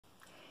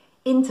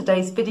In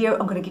today's video,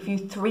 I'm going to give you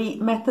 3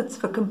 methods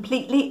for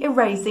completely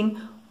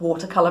erasing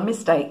watercolour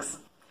mistakes.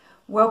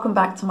 Welcome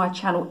back to my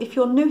channel. If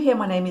you're new here,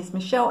 my name is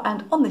Michelle,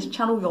 and on this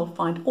channel you'll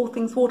find all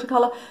things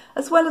watercolour,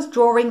 as well as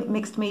drawing,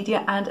 mixed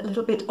media and a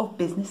little bit of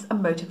business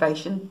and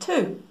motivation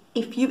too.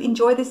 If you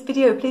enjoy this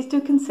video, please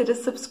do consider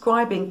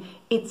subscribing.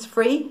 It's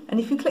free, and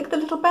if you click the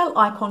little bell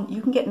icon,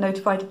 you can get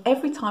notified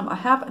every time I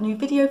have a new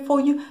video for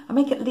you. I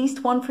make at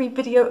least 1 free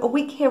video a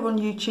week here on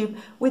YouTube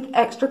with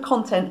extra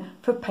content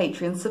for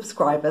Patreon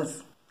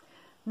subscribers.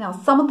 Now,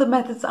 some of the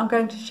methods I'm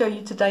going to show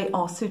you today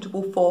are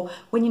suitable for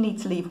when you need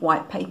to leave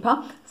white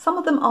paper. Some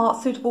of them are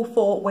suitable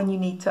for when you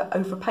need to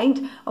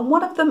overpaint, and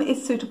one of them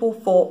is suitable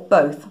for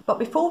both. But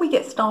before we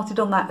get started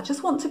on that, I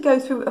just want to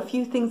go through a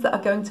few things that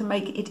are going to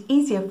make it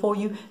easier for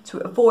you to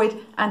avoid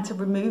and to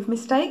remove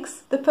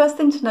mistakes. The first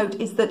thing to note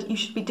is that you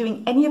should be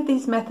doing any of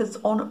these methods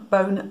on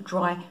bone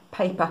dry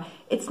paper.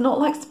 It's not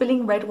like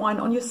spilling red wine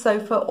on your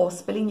sofa or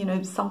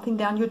spilling, something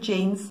down your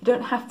jeans. You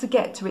don't have to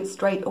get to it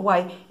straight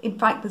away. In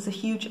fact, there's a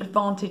huge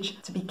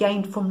advantage to be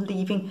gained from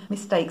leaving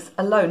mistakes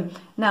alone.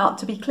 Now,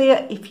 to be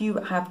clear, if you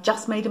have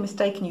just made a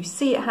mistake and you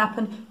see it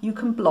happen, you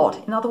can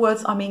blot. In other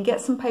words,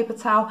 get some paper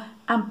towel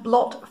and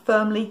blot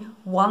firmly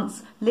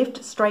once,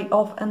 lift straight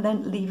off and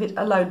then leave it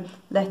alone.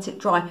 Let it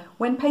dry.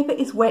 When paper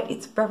is wet,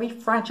 it's very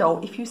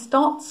fragile. If you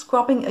start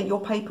scrubbing at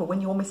your paper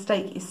when your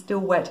mistake is still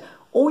wet,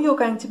 all you're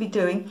going to be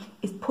doing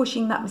is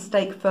pushing that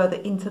mistake further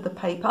into the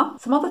paper.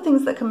 Some other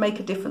things that can make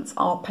a difference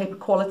are paper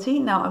quality.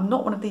 Now, I'm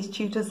not one of these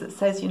tutors that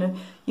says,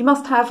 you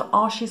must have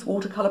Arches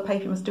watercolour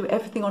paper, you must do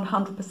everything on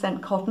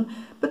 100% cotton,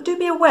 but do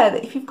be aware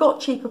that if you've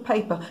got cheaper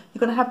paper, you're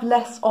going to have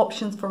less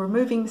options for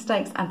removing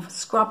mistakes and for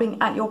scrubbing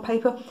at your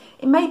paper.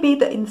 It may be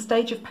that in the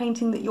stage of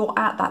painting that you're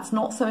at, that's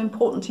not so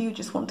important to you,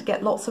 just want to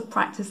get lots of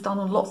practice done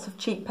on lots of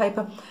cheap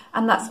paper,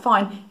 and that's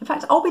fine. In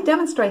fact, I'll be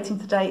demonstrating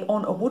today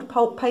on a wood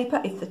pulp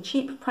paper. It's a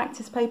cheap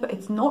practice paper,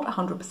 it's not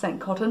 100%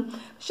 cotton.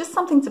 It's just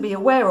something to be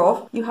aware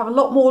of. You have a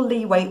lot more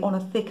leeway on a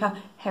thicker,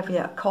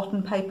 heavier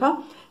cotton paper.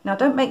 Now,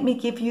 don't make me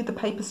give you the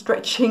paper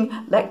stretching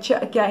lecture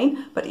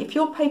again, but if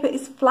your paper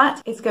is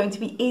flat, it's going to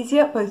be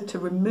easier both to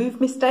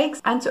remove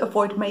mistakes and to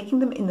avoid making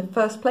them in the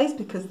first place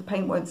because the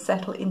paint won't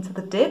settle into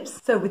the dips.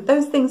 So with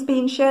those things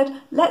being shared,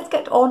 let's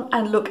get on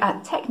and look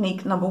at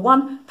technique number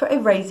 1 for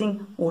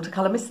erasing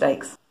watercolour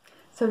mistakes.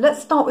 So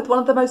let's start with one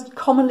of the most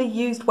commonly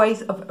used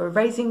ways of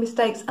erasing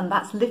mistakes, and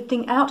that's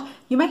lifting out.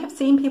 You may have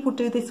seen people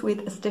do this with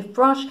a stiff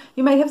brush.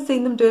 You may have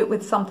seen them do it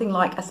with something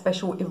like a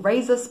special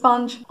eraser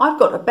sponge. I've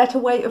got a better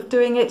way of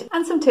doing it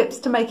and some tips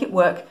to make it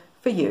work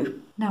for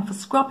you. Now, for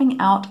scrubbing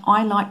out,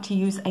 I like to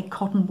use a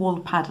cotton wool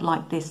pad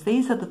like this.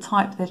 These are the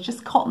type, there's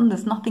just cotton,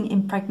 there's nothing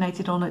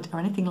impregnated on it or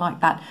anything like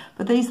that,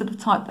 but these are the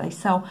type that they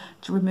sell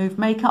to remove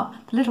makeup.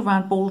 The little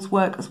round balls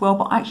work as well,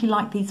 but I actually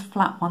like these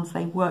flat ones.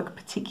 They work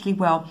particularly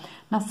well.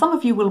 Now, some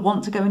of you will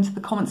want to go into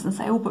the comments and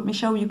say, oh, but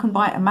Michelle, you can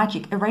buy a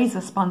magic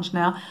eraser sponge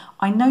now.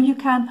 I know you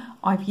can.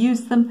 I've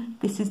used them.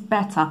 This is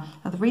better.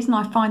 Now, the reason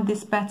I find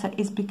this better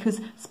is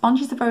because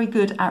sponges are very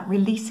good at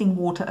releasing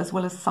water as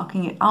well as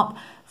sucking it up.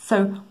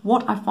 So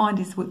what I find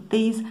is with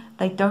these,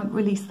 they don't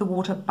release the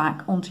water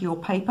back onto your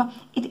paper.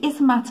 It is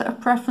a matter of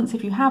preference.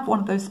 If you have one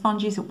of those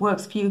sponges, it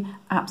works for you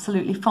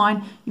absolutely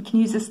fine. You can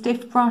use a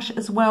stiff brush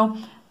as well.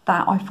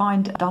 That I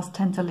find does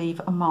tend to leave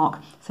a mark.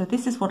 So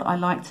this is what I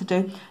like to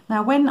do.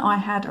 Now, when I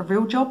had a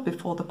real job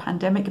before the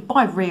pandemic,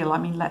 by real I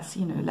mean let's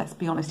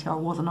be honest here, I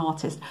was an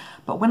artist,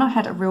 but when I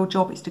had a real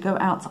job, it's to go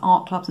out to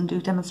art clubs and do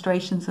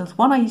demonstrations. There's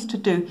one I used to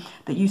do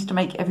that used to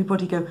make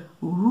everybody go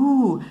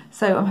ooh.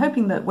 So I'm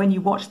hoping that when you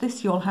watch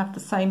this, you'll have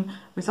the same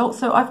results.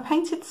 So I've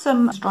painted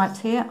some stripes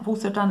here. I've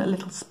also done a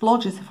little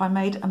splodge as if I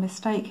made a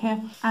mistake here,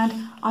 and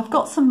I've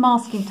got some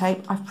masking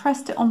tape. I've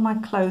pressed it on my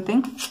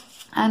clothing.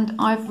 And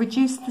I've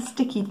reduced the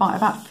sticky by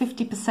about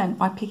 50%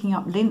 by picking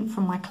up lint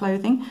from my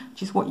clothing,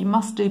 which is what you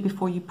must do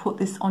before you put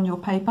this on your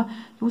paper.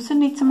 You also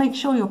need to make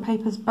sure your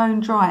paper's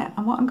bone dry.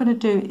 And what I'm going to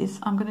do is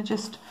I'm going to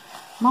just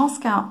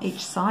mask out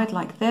each side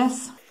like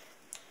this.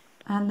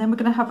 And then we're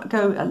going to have a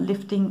go at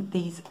lifting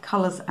these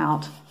colours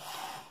out.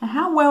 Now,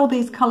 how well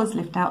these colours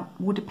lift out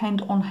will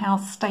depend on how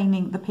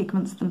staining the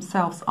pigments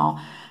themselves are.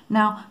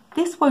 Now,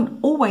 this won't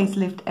always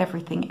lift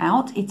everything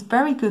out. It's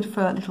very good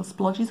for little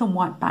splodges on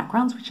white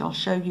backgrounds, which I'll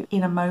show you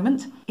in a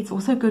moment. It's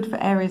also good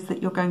for areas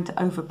that you're going to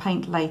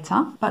overpaint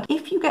later. But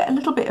if you get a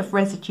little bit of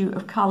residue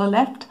of colour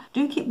left,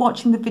 do keep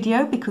watching the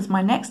video because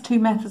my next 2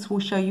 methods will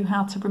show you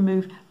how to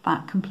remove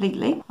that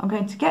completely. I'm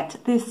going to get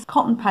this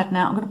cotton pad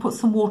now. I'm going to put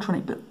some water on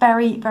it, but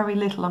very, very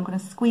little. I'm going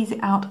to squeeze it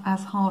out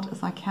as hard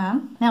as I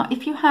can. Now,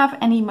 if you have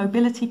any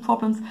mobility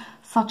problems,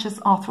 such as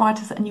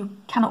arthritis, and you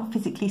cannot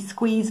physically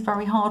squeeze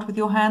very hard with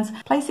your hands,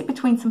 place it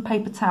between some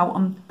paper towel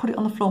and put it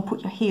on the floor and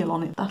put your heel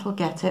on it. That'll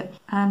get it.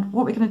 And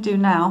what we're going to do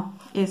now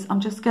is I'm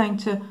just going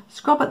to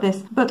scrub at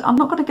this, but I'm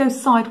not going to go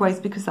sideways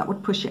because that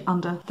would push it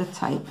under the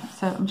tape.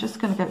 So I'm just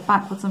going to go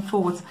backwards and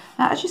forwards.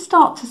 Now as you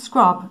start to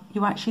scrub,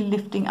 you're actually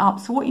lifting up.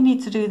 So what you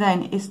need to do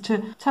then is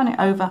to turn it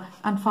over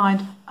and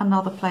find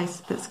another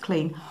place that's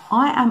clean.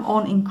 I am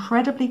on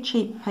incredibly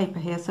cheap paper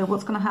here, so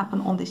what's going to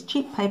happen on this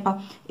cheap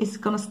paper is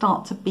going to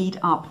start to bead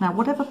up. Now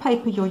whatever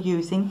paper you're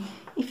using,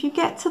 if you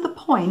get to the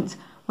point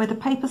where the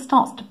paper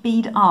starts to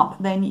bead up,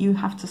 then you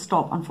have to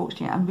stop,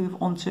 unfortunately, and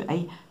move on to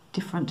a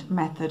different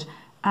method.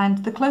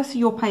 And the closer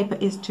your paper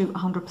is to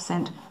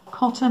 100%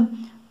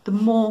 cotton, the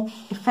more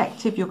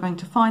effective you're going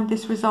to find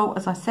this result.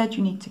 As I said,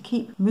 you need to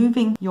keep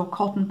moving your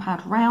cotton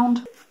pad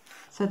round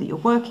so that you're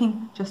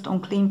working just on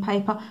clean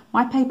paper.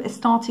 My paper is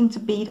starting to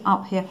bead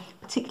up here,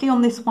 particularly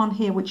on this one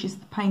here, which is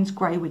the Payne's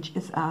Grey, which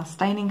is a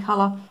staining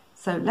colour.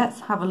 So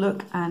let's have a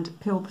look and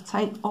peel the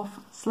tape off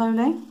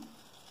slowly.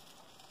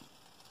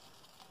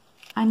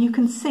 And you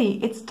can see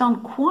it's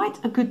done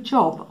quite a good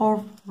job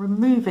of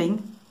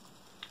removing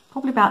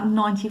probably about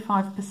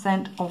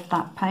 95% of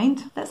that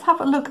paint. Let's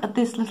have a look at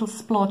this little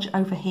splodge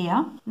over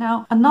here.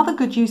 Now, another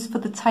good use for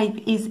the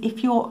tape is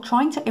if you're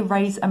trying to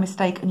erase a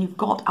mistake and you've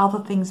got other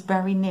things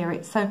very near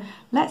it. So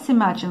let's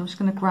imagine, I'm just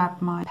going to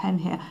grab my pen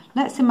here.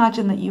 Let's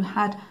imagine that you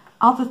had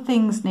other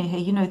things near here,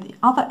 you know, the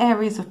other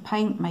areas of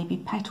paint, maybe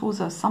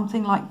petals or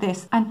something like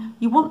this, and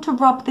you want to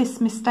rub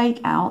this mistake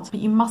out, but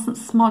you mustn't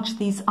smudge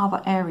these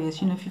other areas.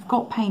 You know, if you've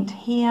got paint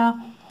here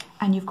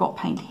and you've got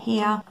paint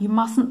here, you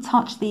mustn't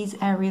touch these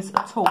areas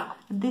at all.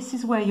 And this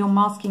is where your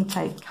masking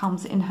tape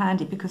comes in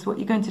handy, because what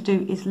you're going to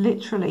do is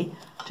literally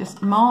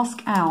just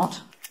mask out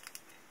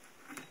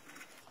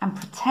and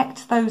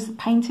protect those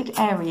painted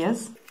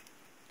areas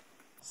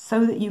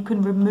so that you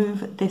can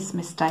remove this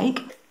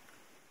mistake.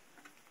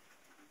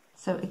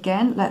 So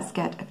again, let's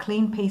get a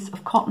clean piece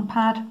of cotton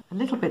pad, a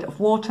little bit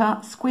of water,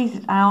 squeeze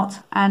it out,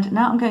 and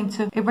now I'm going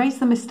to erase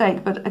the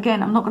mistake, but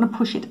again, I'm not going to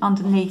push it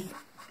underneath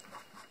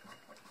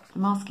the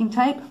masking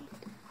tape.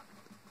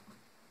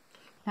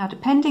 Now,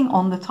 depending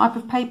on the type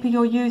of paper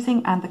you're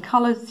using and the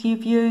colours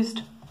you've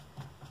used,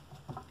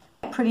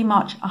 pretty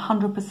much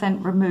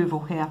 100%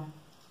 removal here.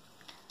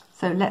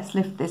 So let's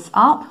lift this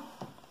up.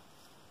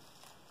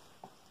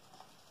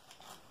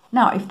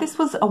 Now, if this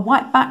was a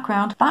white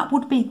background, that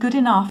would be good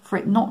enough for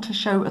it not to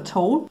show at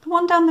all. The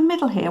one down the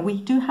middle here,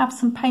 we do have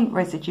some paint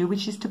residue,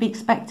 which is to be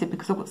expected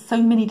because I've got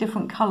so many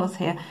different colours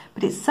here,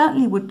 but it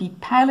certainly would be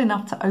pale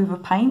enough to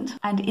overpaint.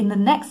 And in the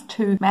next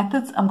two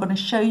methods, I'm going to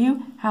show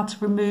you how to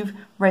remove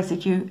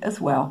residue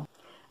as well.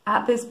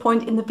 At this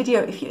point in the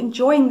video, if you're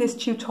enjoying this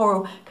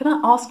tutorial, can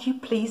I ask you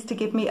please to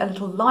give me a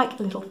little like,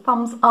 a little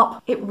thumbs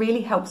up? It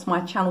really helps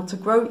my channel to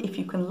grow. If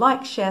you can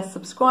like, share,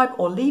 subscribe,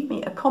 or leave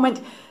me a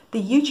comment,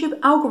 the YouTube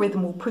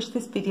algorithm will push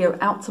this video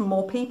out to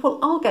more people.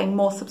 I'll gain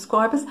more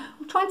subscribers.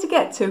 I'm trying to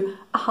get to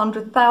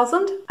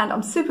 100,000, and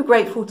I'm super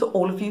grateful to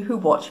all of you who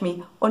watch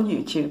me on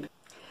YouTube.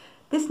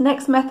 This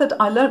next method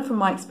I learned from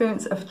my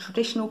experience of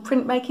traditional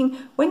printmaking.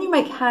 When you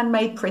make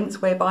handmade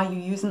prints whereby you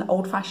use an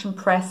old-fashioned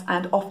press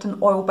and often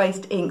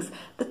oil-based inks,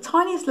 the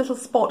tiniest little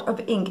spot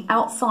of ink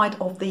outside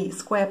of the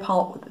square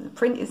part that the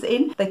print is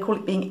in, they call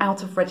it being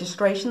out of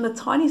registration, the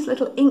tiniest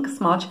little ink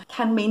smudge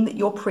can mean that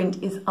your print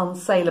is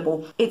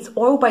unsaleable. It's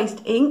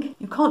oil-based ink,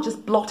 you can't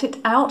just blot it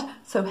out,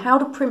 so how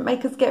do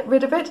printmakers get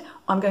rid of it?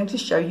 I'm going to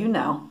show you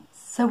now.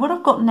 So what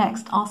I've got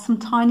next are some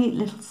tiny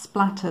little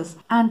splatters,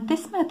 and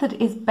this method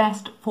is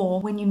best for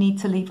when you need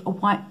to leave a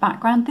white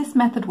background. This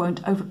method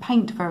won't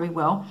overpaint very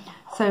well.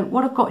 So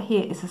what I've got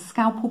here is a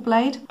scalpel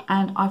blade,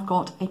 and I've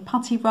got a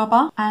putty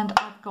rubber, and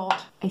I've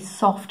got a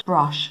soft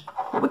brush.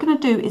 What we're going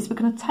to do is we're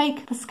going to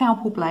take the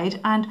scalpel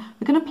blade and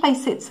we're going to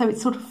place it so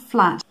it's sort of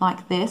flat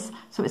like this,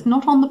 so it's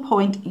not on the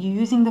point, you're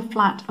using the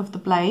flat of the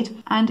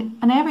blade. And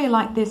an area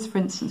like this, for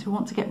instance, we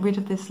want to get rid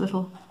of this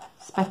little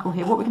speckle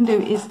here. What we can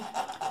do is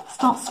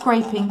start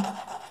scraping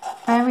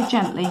very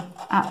gently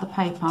at the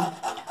paper,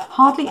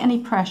 hardly any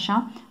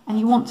pressure, and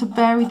you want to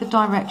vary the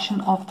direction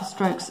of the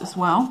strokes as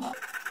well.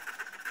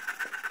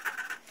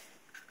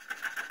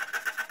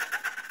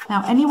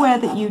 Now, anywhere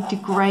that you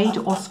degrade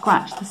or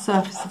scratch the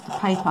surface of the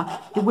paper,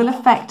 it will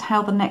affect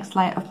how the next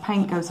layer of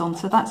paint goes on.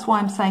 So that's why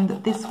I'm saying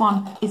that this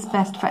one is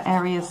best for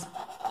areas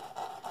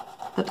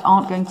that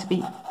aren't going to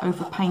be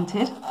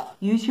overpainted.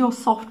 Use your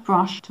soft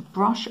brush to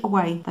brush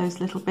away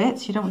those little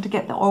bits. You don't want to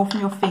get the oil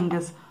from your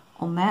fingers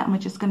on there, and we're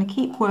just going to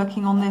keep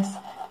working on this.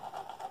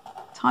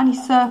 Tiny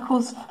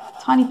circles,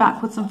 tiny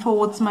backwards and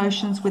forwards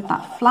motions with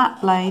that flat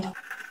blade.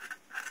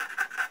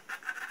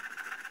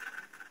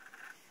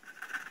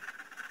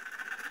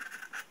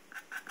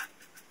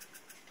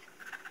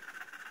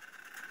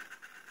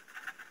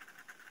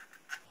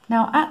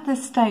 Now at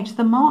this stage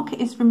the marker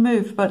is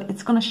removed, but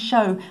it's going to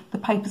show the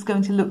paper's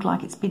going to look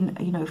like it's been,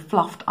 you know,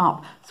 fluffed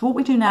up. So what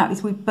we do now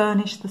is we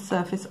burnish the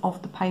surface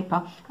of the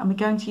paper, and we're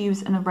going to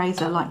use an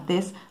eraser like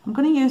this. I'm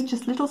going to use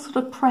just little sort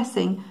of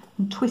pressing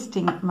and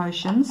twisting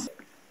motions,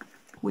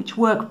 which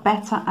work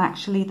better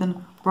actually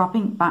than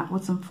rubbing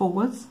backwards and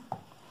forwards.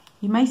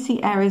 You may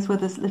see areas where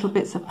there's little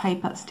bits of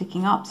paper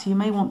sticking up, so you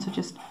may want to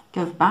just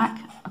go back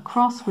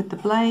across with the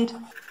blade.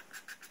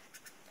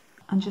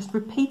 and just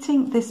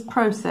repeating this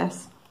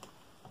process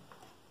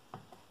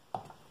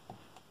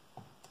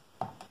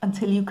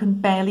until you can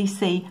barely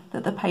see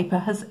that the paper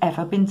has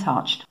ever been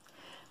touched.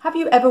 Have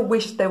you ever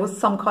wished there was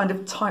some kind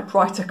of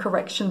typewriter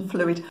correction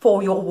fluid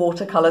for your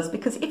watercolours?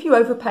 Because if you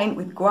overpaint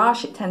with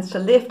gouache, it tends to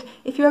lift.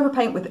 If you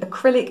overpaint with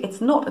acrylic,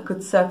 it's not a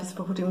good surface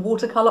for putting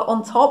watercolour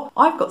on top.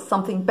 I've got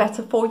something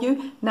better for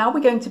you. Now we're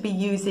going to be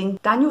using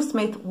Daniel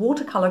Smith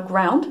watercolour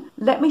ground.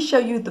 Let me show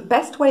you the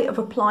best way of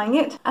applying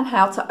it and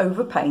how to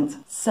overpaint.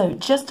 So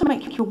just to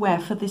make you aware,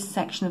 for this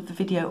section of the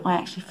video, I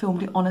actually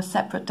filmed it on a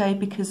separate day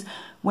because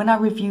when I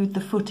reviewed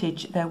the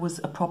footage, there was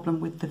a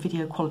problem with the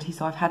video quality,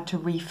 so I've had to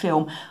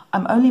refilm.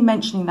 I'm only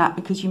mentioning that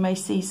because you may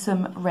see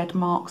some red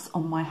marks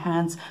on my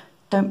hands.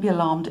 Don't be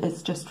alarmed,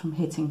 it's just from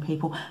hitting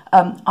people.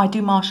 I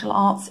do martial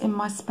arts in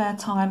my spare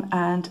time,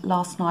 and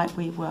last night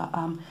we were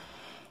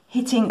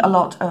hitting a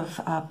lot of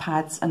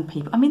pads and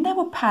people. I mean, there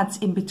were pads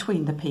in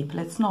between the people.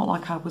 It's not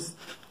like I was,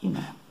 you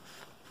know,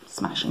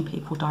 smashing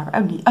people direct.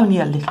 Only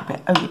a little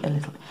bit, only a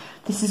little bit.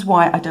 This is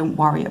why I don't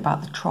worry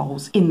about the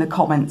trolls in the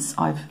comments.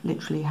 I've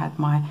literally had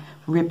my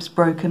ribs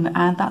broken,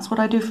 and that's what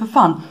I do for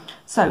fun.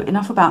 So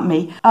enough about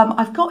me.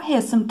 I've got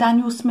here some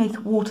Daniel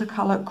Smith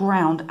watercolour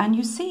ground, and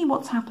you see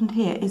what's happened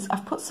here is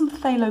I've put some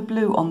phthalo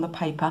blue on the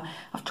paper.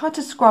 I've tried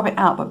to scrub it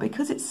out, but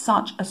because it's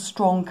such a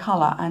strong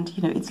colour, and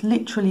you know, it's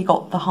literally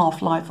got the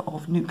half-life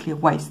of nuclear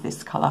waste,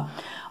 this colour.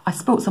 I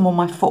spilt some on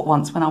my foot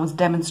once when I was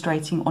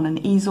demonstrating on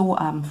an easel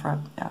for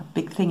a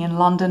big thing in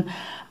London,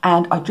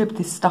 and I dripped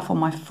this stuff on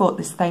my foot,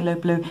 this phthalo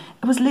blue.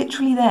 It was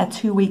literally there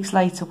 2 weeks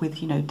later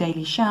with, you know,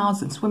 daily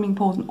showers and swimming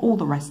pools and all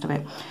the rest of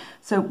it.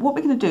 So what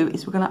we're going to do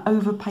is we're going to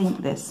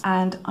overpaint this,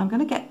 and I'm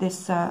going to get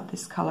this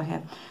this colour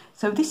here.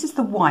 So this is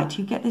the white.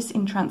 You get this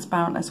in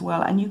transparent as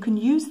well, and you can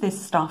use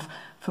this stuff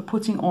for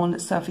putting on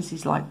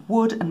surfaces like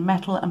wood and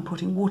metal and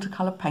putting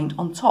watercolour paint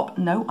on top.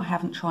 No, I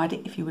haven't tried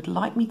it. If you would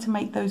like me to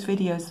make those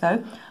videos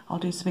though, I'll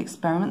do some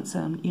experiments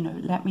and, you know,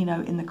 let me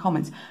know in the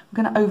comments.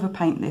 I'm going to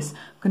overpaint this.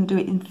 I'm going to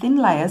do it in thin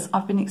layers.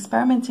 I've been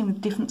experimenting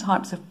with different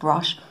types of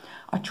brush.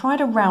 I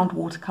tried a round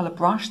watercolour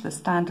brush, the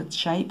standard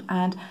shape,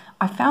 and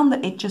I found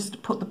that it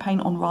just put the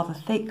paint on rather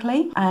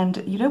thickly,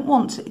 and you don't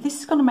want, this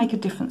is going to make a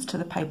difference to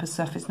the paper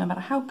surface no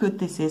matter how good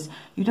this is.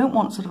 You don't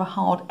want sort of a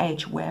hard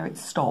edge where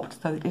it's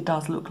stopped, so it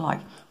does look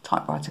like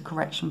typewriter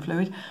correction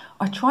fluid.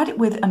 I tried it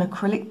with an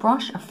acrylic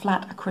brush, a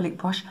flat acrylic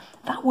brush.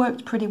 That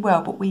worked pretty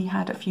well, but we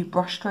had a few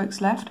brush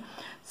strokes left.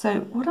 So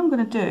what I'm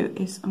going to do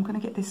is I'm going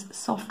to get this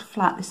soft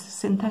flat, this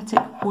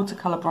synthetic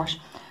watercolour brush,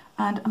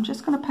 and I'm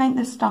just going to paint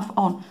this stuff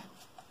on.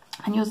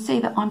 And you'll see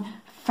that I'm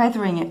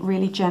feathering it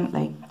really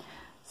gently.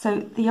 So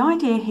the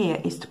idea here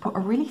is to put a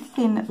really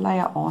thin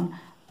layer on,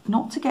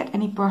 not to get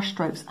any brush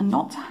strokes and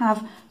not to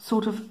have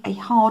sort of a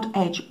hard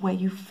edge where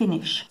you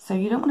finish. So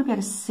you don't want to be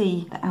able to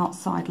see the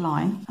outside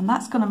line, and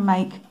that's going to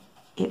make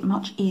it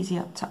much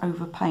easier to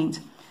overpaint.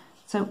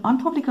 So I'm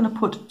probably going to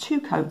put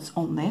 2 coats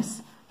on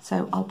this.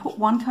 So I'll put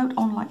 1 coat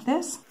on like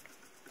this,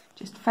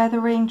 just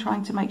feathering,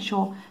 trying to make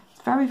sure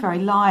it's very, very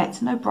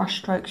light, no brush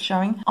strokes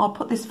showing. I'll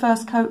put this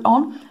first coat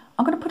on.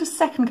 I'm going to put a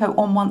second coat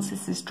on once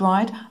this is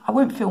dried. I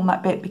won't film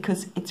that bit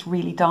because it's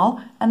really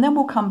dull, and then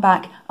we'll come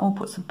back and we'll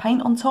put some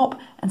paint on top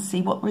and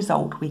see what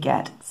result we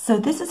get. So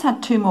this has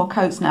had 2 more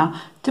coats now.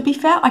 To be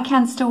fair, I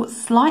can still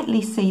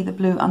slightly see the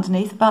blue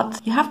underneath, but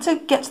you have to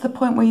get to the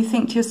point where you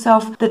think to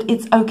yourself that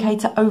it's okay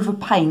to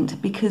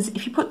overpaint, because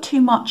if you put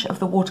too much of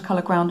the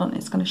watercolour ground on,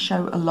 it's going to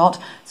show a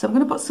lot. So I'm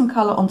going to put some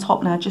colour on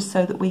top now just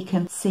so that we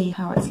can see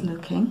how it's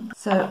looking.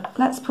 So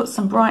let's put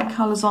some bright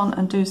colours on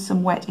and do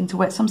some wet into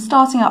wet. So I'm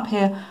starting up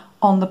here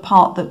on the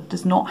part that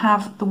does not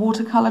have the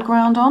watercolour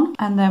ground on,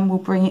 and then we'll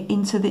bring it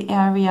into the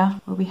area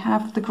where we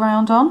have the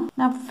ground on.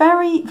 Now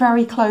very,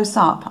 very close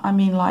up, I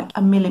mean like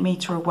a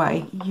millimetre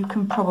away, you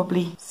can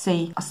probably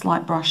see a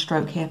slight brush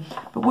stroke here,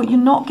 but what you're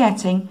not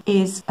getting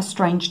is a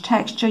strange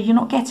texture. You're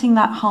not getting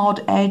that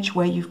hard edge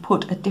where you've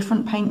put a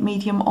different paint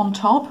medium on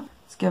top.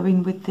 Let's go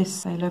in with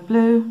this phthalo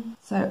blue.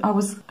 So I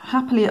was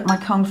happily at my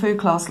Kung Fu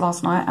class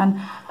last night, and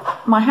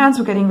my hands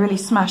were getting really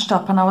smashed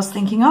up, and I was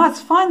thinking, oh,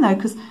 it's fine though,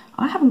 because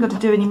I haven't got to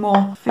do any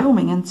more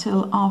filming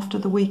until after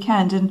the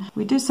weekend, and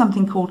we do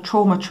something called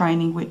trauma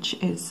training, which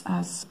is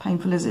as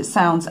painful as it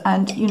sounds,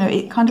 and you know,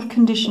 it kind of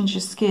conditions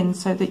your skin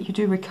so that you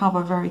do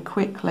recover very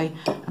quickly.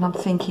 And I'm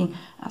thinking,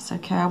 that's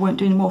okay, I won't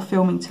do any more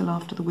filming till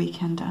after the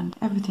weekend and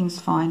everything's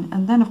fine.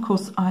 And then of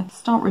course I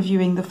start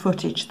reviewing the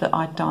footage that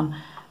I'd done,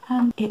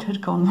 and it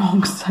had gone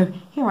wrong, so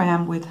here I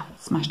am with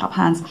smashed up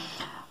hands.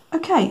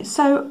 Okay,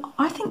 so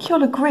I think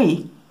you'll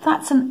agree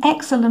that's an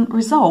excellent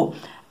result,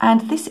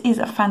 and this is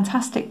a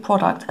fantastic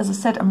product. As I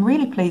said, I'm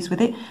really pleased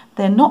with it.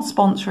 They're not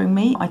sponsoring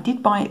me. I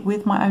did buy it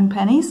with my own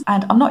pennies,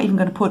 and I'm not even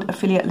going to put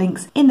affiliate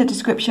links in the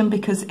description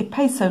because it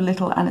pays so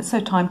little and it's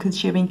so time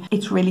consuming,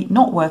 it's really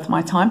not worth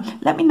my time.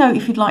 Let me know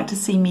if you'd like to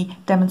see me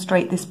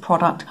demonstrate this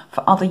product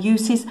for other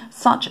uses,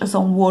 such as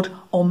on wood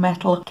or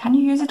metal. Can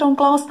you use it on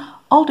glass?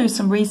 I'll do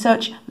some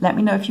research. Let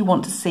me know if you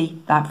want to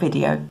see that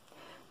video.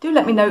 Do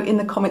let me know in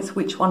the comments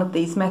which one of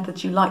these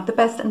methods you like the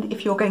best and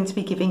if you're going to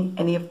be giving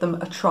any of them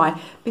a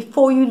try.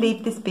 Before you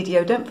leave this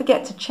video, don't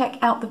forget to check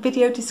out the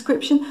video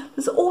description.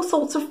 There's all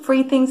sorts of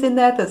free things in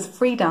there. There's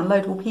free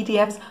downloadable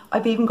PDFs.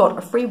 I've even got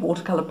a free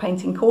watercolor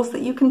painting course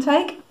that you can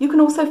take. You can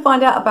also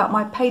find out about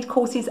my paid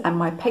courses and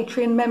my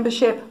Patreon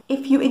membership.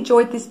 If you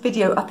enjoyed this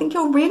video, I think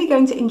you're really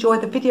going to enjoy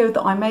the video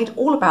that I made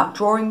all about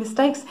drawing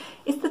mistakes.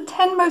 It's the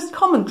 10 most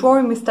common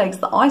drawing mistakes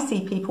that I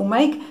see people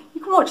make. You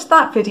can watch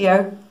that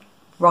video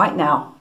right now.